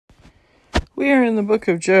We are in the book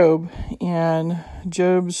of Job, and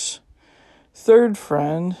Job's third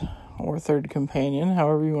friend, or third companion,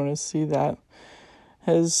 however you want to see that,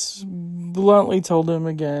 has bluntly told him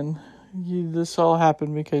again, this all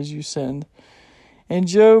happened because you sinned. And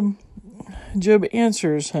Job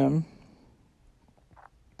answers him,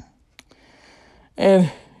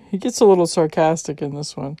 and he gets a little sarcastic in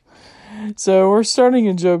this one. So we're starting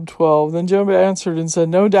in Job 12. Then Job answered and said,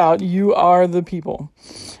 "No doubt you are the people,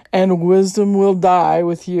 and wisdom will die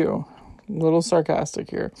with you." A little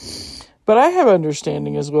sarcastic here. "But I have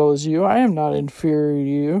understanding as well as you. I am not inferior to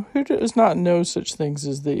you. Who does not know such things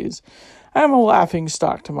as these? I am a laughing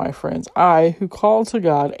stock to my friends. I, who called to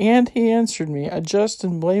God, and he answered me, a just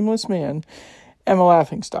and blameless man, am a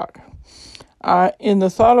laughing stock. In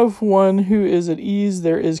the thought of one who is at ease,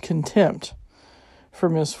 there is contempt for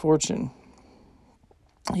misfortune."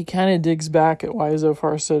 He kind of digs back at why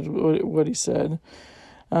Zophar said what he said,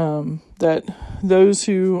 that those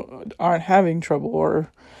who aren't having trouble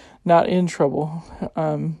or not in trouble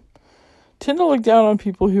tend to look down on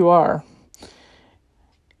people who are.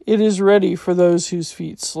 "It is ready for those whose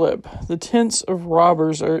feet slip. The tents of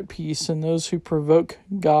robbers are at peace, and those who provoke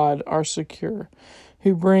God are secure,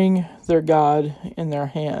 who bring their God in their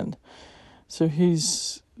hand." So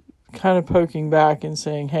he's kind of poking back and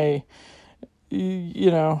saying, hey,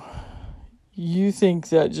 you think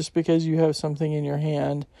that just because you have something in your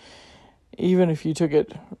hand, even if you took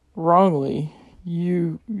it wrongly,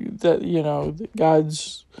 that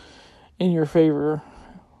God's in your favor,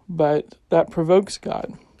 but that provokes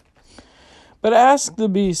God. "But ask the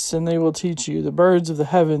beasts, and they will teach you, the birds of the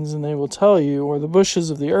heavens, and they will tell you, or the bushes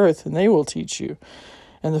of the earth, and they will teach you,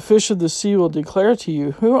 and the fish of the sea will declare to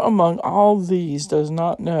you. Who among all these does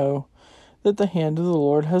not know that the hand of the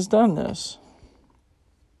Lord has done this?"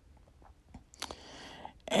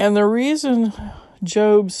 And the reason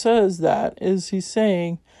Job says that is he's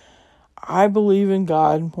saying, I believe in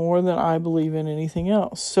God more than I believe in anything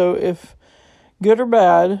else. So if good or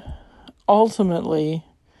bad, ultimately,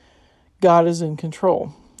 God is in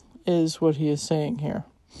control, is what he is saying here.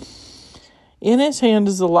 "In his hand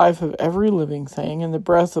is the life of every living thing, and the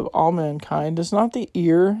breath of all mankind. Does not the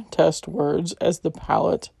ear test words as the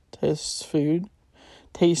palate tastes food?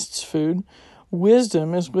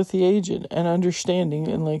 Wisdom is with the aged, and understanding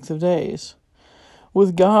in length of days.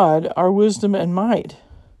 With God are wisdom and might."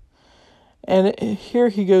 And here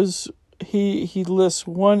he goes, he lists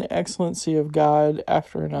one excellency of God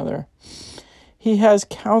after another. "He has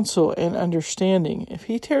counsel and understanding. If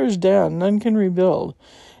he tears down, none can rebuild.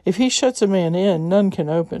 If he shuts a man in, none can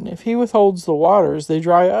open. If he withholds the waters, they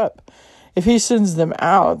dry up. If he sends them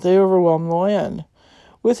out, they overwhelm the land.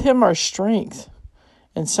 With him are strength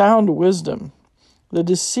and sound wisdom. The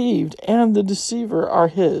deceived and the deceiver are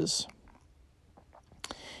his.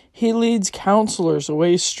 He leads counselors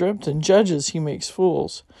away stripped, and judges he makes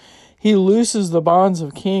fools. He looses the bonds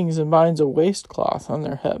of kings and binds a waistcloth on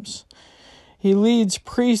their hips. He leads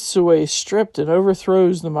priests away stripped and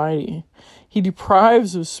overthrows the mighty. He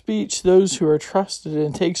deprives of speech those who are trusted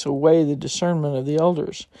and takes away the discernment of the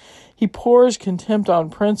elders. He pours contempt on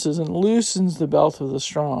princes and loosens the belt of the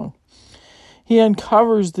strong. He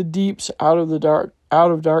uncovers the deeps out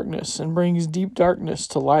of darkness and brings deep darkness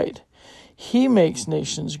to light. He makes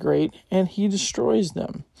nations great, and he destroys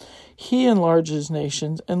them. He enlarges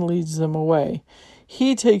nations and leads them away.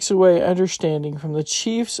 He takes away understanding from the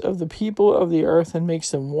chiefs of the people of the earth and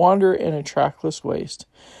makes them wander in a trackless waste.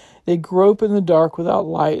 They grope in the dark without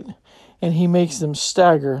light, and he makes them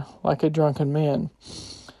stagger like a drunken man."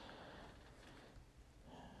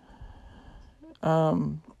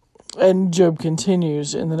 And Job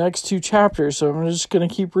continues in the next two chapters, so I'm just going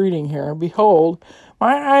to keep reading here. "Behold,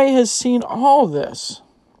 my eye has seen all this."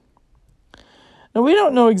 Now, we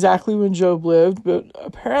don't know exactly when Job lived, but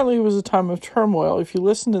apparently it was a time of turmoil. If you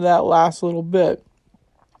listen to that last little bit,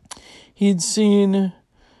 he'd seen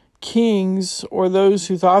kings or those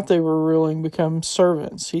who thought they were ruling become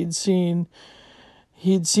servants. He'd seen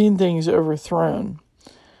things overthrown.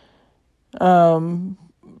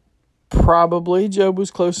 Probably Job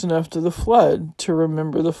was close enough to the flood to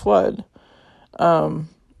remember the flood,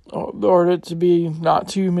 or it to be not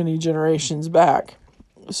too many generations back.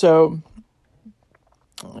 So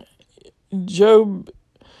Job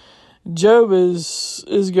is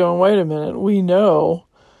going, wait a minute, we know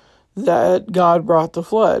that God brought the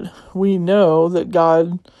flood. We know that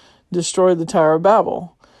God destroyed the Tower of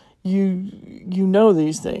Babel. You know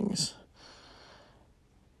these things.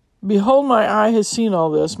 "Behold, my eye has seen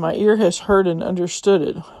all this, my ear has heard and understood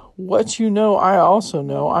it. What you know, I also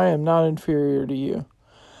know. I am not inferior to you.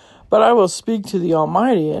 But I will speak to the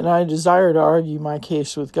Almighty, and I desire to argue my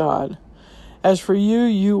case with God. As for you,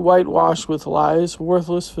 you whitewashed with lies,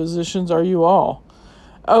 worthless physicians are you all.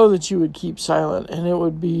 Oh, that you would keep silent, and it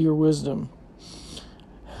would be your wisdom.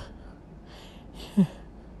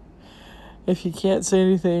 If you can't say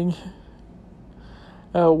anything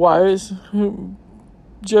wise,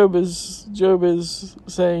 Job is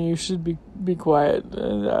saying you should be quiet.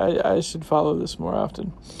 I should follow this more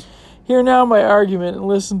often. Hear now my argument and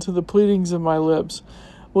listen to the pleadings of my lips.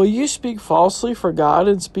 Will you speak falsely for God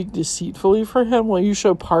and speak deceitfully for him? Will you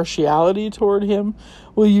show partiality toward him?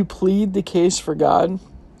 Will you plead the case for God?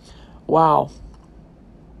 Wow.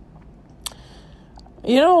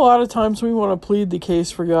 You know, a lot of times we want to plead the case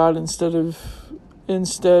for God instead of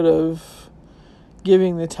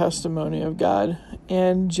giving the testimony of God.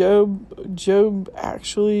 And Job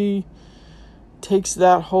actually takes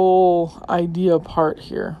that whole idea apart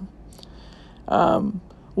here.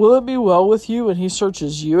 Will it be well with you when he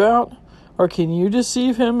searches you out? Or can you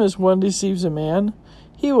deceive him as one deceives a man?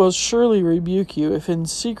 He will surely rebuke you if in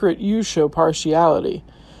secret you show partiality.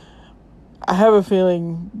 I have a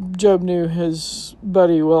feeling Job knew his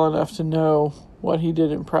buddy well enough to know what he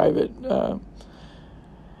did in private.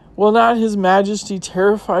 Will not his majesty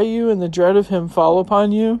terrify you and the dread of him fall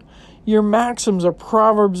upon you? Your maxims are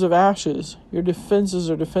proverbs of ashes. Your defenses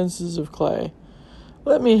are defenses of clay.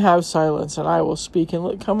 Let me have silence, and I will speak, and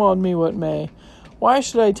let come on me what may. Why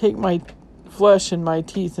should I take my flesh in my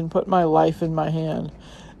teeth and put my life in my hand?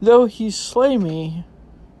 Though he slay me,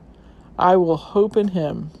 I will hope in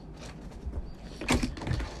him.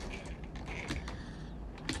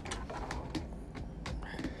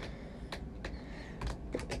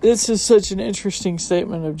 This is such an interesting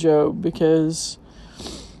statement of Job because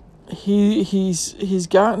he's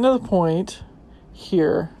gotten to the point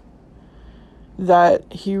here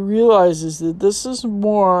that he realizes that this is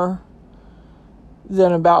more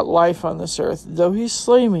than about life on this earth. Though he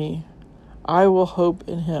slay me, I will hope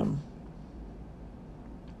in him.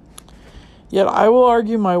 Yet I will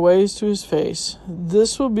argue my ways to his face.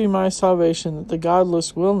 This will be my salvation, that the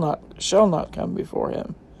godless shall not come before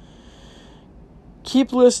him.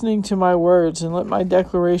 Keep listening to my words, and let my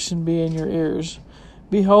declaration be in your ears.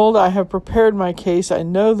 Behold, I have prepared my case. I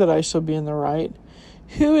know that I shall be in the right.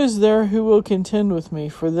 Who is there who will contend with me?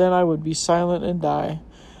 For then I would be silent and die.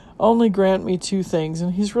 Only grant me two things.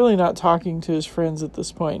 And he's really not talking to his friends at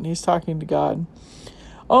this point. He's talking to God.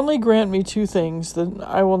 Only grant me two things, then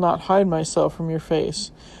I will not hide myself from your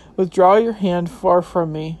face. Withdraw your hand far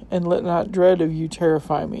from me, and let not dread of you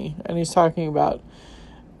terrify me. And he's talking about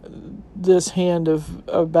this hand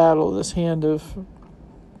of battle, this hand of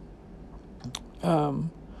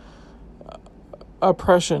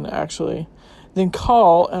oppression, actually. Then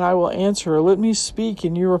call, and I will answer. Let me speak,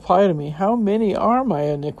 and you reply to me. How many are my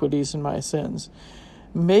iniquities and my sins?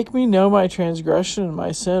 Make me know my transgression and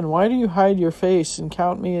my sin. Why do you hide your face and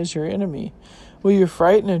count me as your enemy? Will you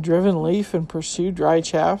frighten a driven leaf and pursue dry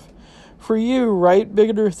chaff? For you write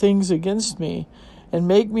bitter things against me, and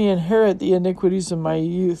make me inherit the iniquities of my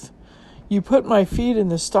youth. You put my feet in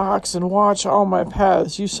the stocks and watch all my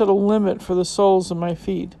paths. You set a limit for the soles of my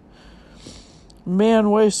feet. Man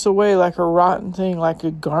wastes away like a rotten thing, like a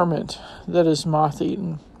garment that is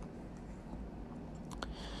moth-eaten.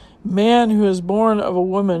 Man who is born of a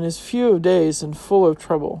woman is few of days and full of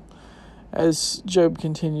trouble. As Job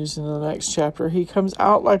continues in the next chapter, he comes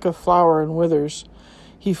out like a flower and withers.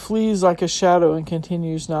 He flees like a shadow and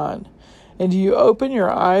continues not. And do you open your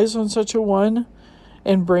eyes on such a one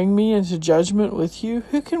and bring me into judgment with you?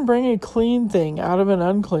 Who can bring a clean thing out of an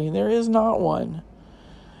unclean? There is not one.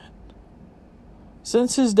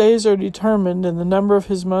 Since his days are determined, and the number of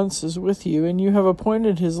his months is with you, and you have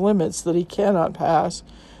appointed his limits that he cannot pass,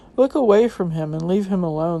 look away from him and leave him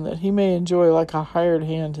alone, that he may enjoy like a hired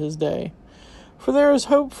hand his day. For there is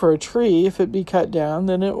hope for a tree, if it be cut down,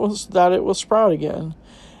 then it will sprout again,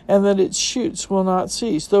 and that its shoots will not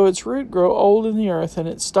cease. Though its root grow old in the earth, and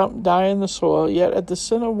its stump die in the soil, yet at the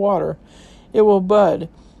scent of water it will bud,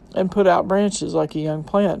 and put out branches like a young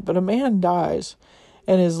plant. But a man dies,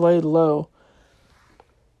 and is laid low.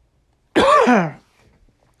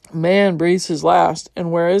 Man breathes his last,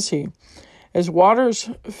 and where is he? As waters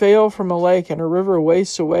fail from a lake, and a river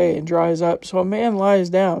wastes away and dries up, so a man lies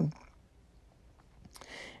down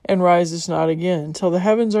and rises not again, until the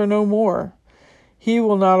heavens are no more. He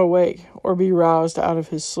will not awake or be roused out of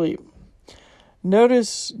his sleep.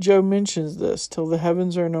 Notice Job mentions this, till the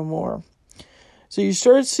heavens are no more. So you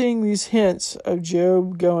start seeing these hints of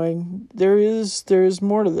Job going, there is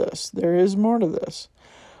more to this. There is more to this.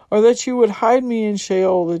 Or that you would hide me in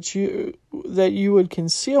Sheol, that you would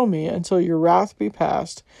conceal me until your wrath be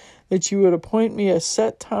past, that you would appoint me a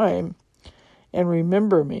set time and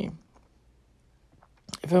remember me.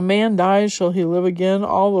 If a man dies, shall he live again?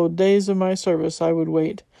 All the days of my service I would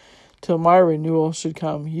wait, till my renewal should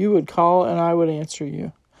come. You would call, and I would answer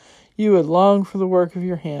you. You would long for the work of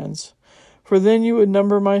your hands. For then you would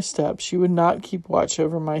number my steps. You would not keep watch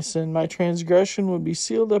over my sin. My transgression would be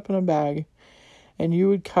sealed up in a bag, and you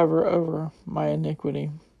would cover over my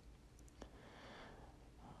iniquity.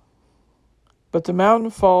 But the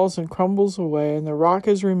mountain falls and crumbles away, and the rock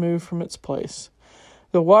is removed from its place.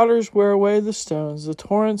 The waters wear away the stones. The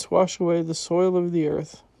torrents wash away the soil of the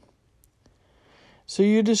earth. So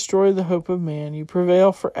you destroy the hope of man. You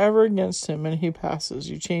prevail forever against him, and he passes.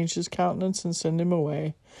 You change his countenance and send him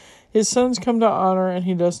away. His sons come to honor, and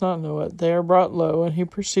he does not know it. They are brought low, and he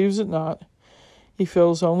perceives it not. He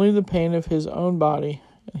feels only the pain of his own body,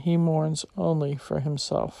 and he mourns only for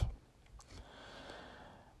himself.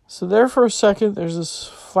 So there for a second, there's this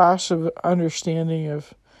flash of understanding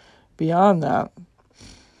of beyond that.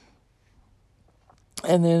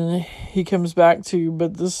 And then he comes back to,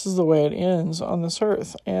 but this is the way it ends on this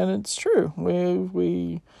earth. And it's true.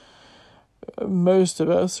 We most of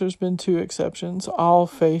us, there's been 2 exceptions, all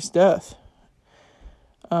face death.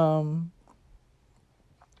 And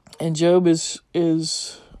Job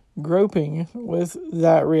is groping with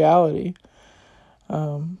that reality.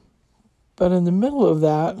 But in the middle of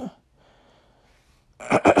that,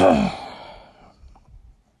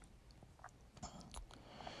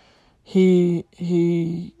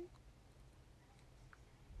 he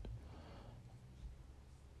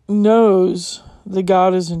knows that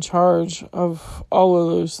God is in charge of all of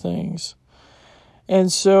those things.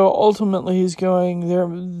 And so ultimately he's going,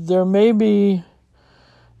 there may be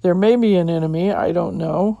an enemy, I don't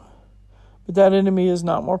know, but that enemy is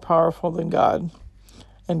not more powerful than God.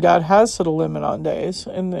 And God has set a limit on days,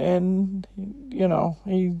 and you know,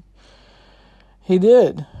 he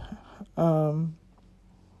did.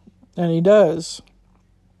 And he does.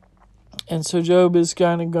 And so Job is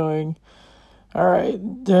kind of going, all right,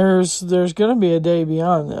 there's going to be a day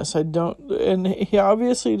beyond this. And he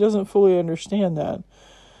obviously doesn't fully understand that.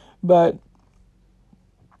 But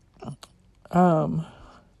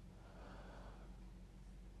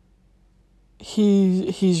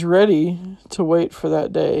he's ready to wait for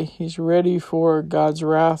that day. He's ready for God's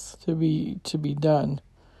wrath to be done.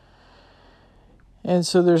 And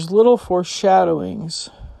so there's little foreshadowings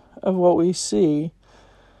of what we see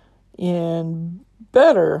in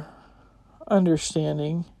better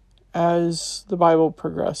understanding as the Bible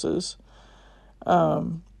progresses,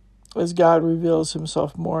 as God reveals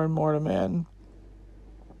himself more and more to man.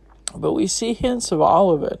 But we see hints of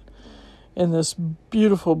all of it in this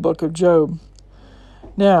beautiful book of Job.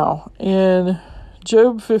 Now, in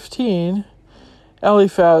Job 15,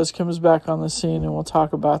 Eliphaz comes back on the scene, and we'll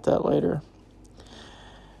talk about that later.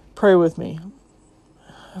 Pray with me.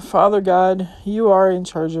 Father God, you are in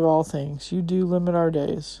charge of all things. You do limit our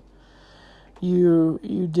days. You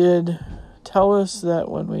did tell us that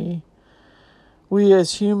when we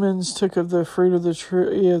as humans took of the fruit of the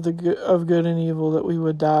tree of good and evil, that we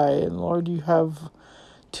would die. And Lord, you have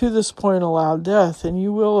to this point allowed death, and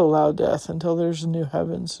you will allow death until there's a new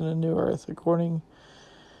heavens and a new earth, according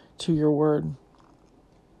to your word.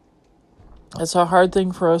 It's a hard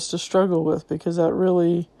thing for us to struggle with, because that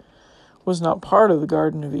really was not part of the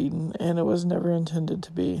Garden of Eden, and it was never intended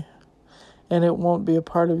to be. And it won't be a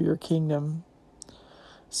part of your kingdom.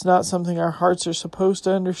 It's not something our hearts are supposed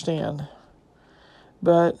to understand.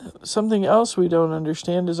 But something else we don't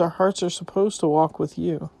understand is our hearts are supposed to walk with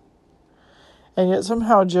you. And yet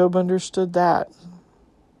somehow Job understood that.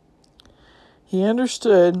 He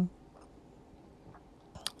understood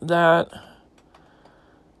that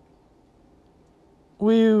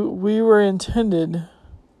we were intended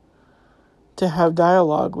to have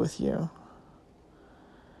dialogue with you.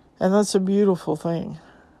 And that's a beautiful thing.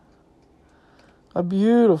 A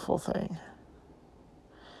beautiful thing.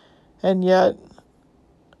 And yet,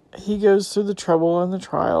 he goes through the trouble and the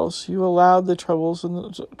trials. You allowed the troubles and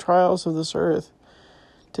the trials of this earth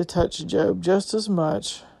to touch Job just as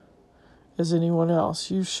much as anyone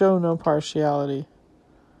else. You show no partiality.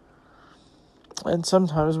 And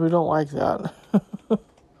sometimes we don't like that.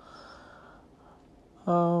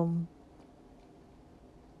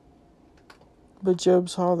 But Job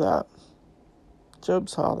saw that. Job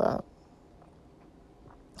saw that.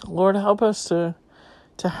 Lord, help us to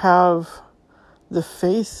have the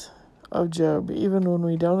faith of Job, even when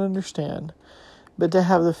we don't understand, but to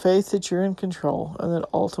have the faith that you're in control, and that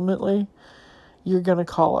ultimately you're going to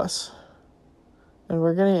call us, and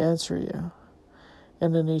we're going to answer you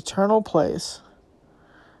in an eternal place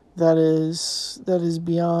that is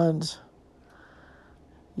beyond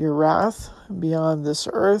your wrath, beyond this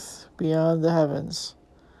earth, beyond the heavens.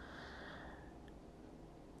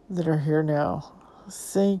 that are here now.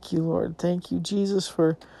 Thank you, Lord. Thank you, Jesus,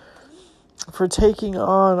 for taking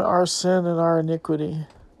on our sin and our iniquity.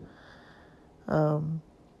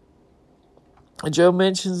 Job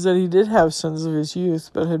mentions that he did have sins of his youth,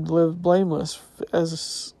 but had lived blameless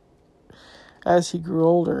as he grew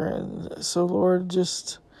older. And so, Lord,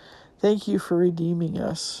 just thank you for redeeming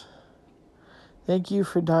us. Thank you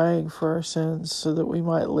for dying for our sins so that we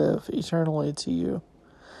might live eternally to you.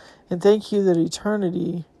 And thank you that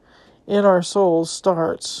eternity in our souls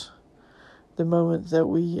starts the moment that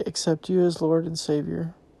we accept you as Lord and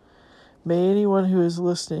Savior. May anyone who is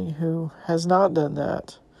listening who has not done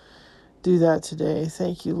that, do that today.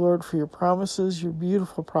 Thank you, Lord, for your promises, your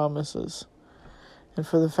beautiful promises, and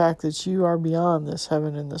for the fact that you are beyond this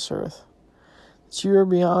heaven and this earth, that you are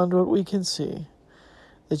beyond what we can see,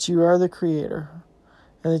 that you are the Creator,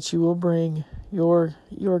 and that you will bring your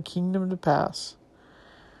kingdom to pass.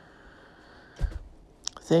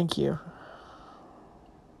 Thank you.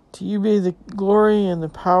 To you be the glory and the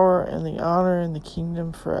power and the honor and the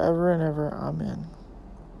kingdom forever and ever. Amen.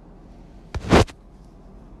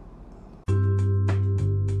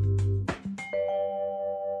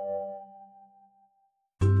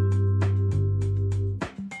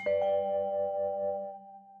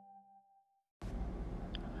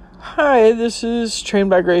 Hi, this is Trained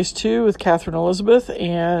by Grace 2 with Catherine Elizabeth,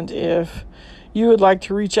 and if you would like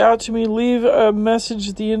to reach out to me, leave a message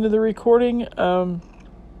at the end of the recording.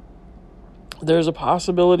 There's a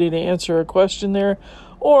possibility to answer a question there,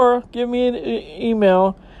 or give me an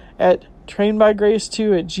email at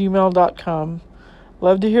trainedbygrace2@gmail.com.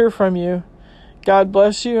 Love to hear from you. God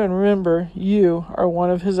bless you, and remember, you are one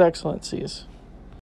of His excellencies.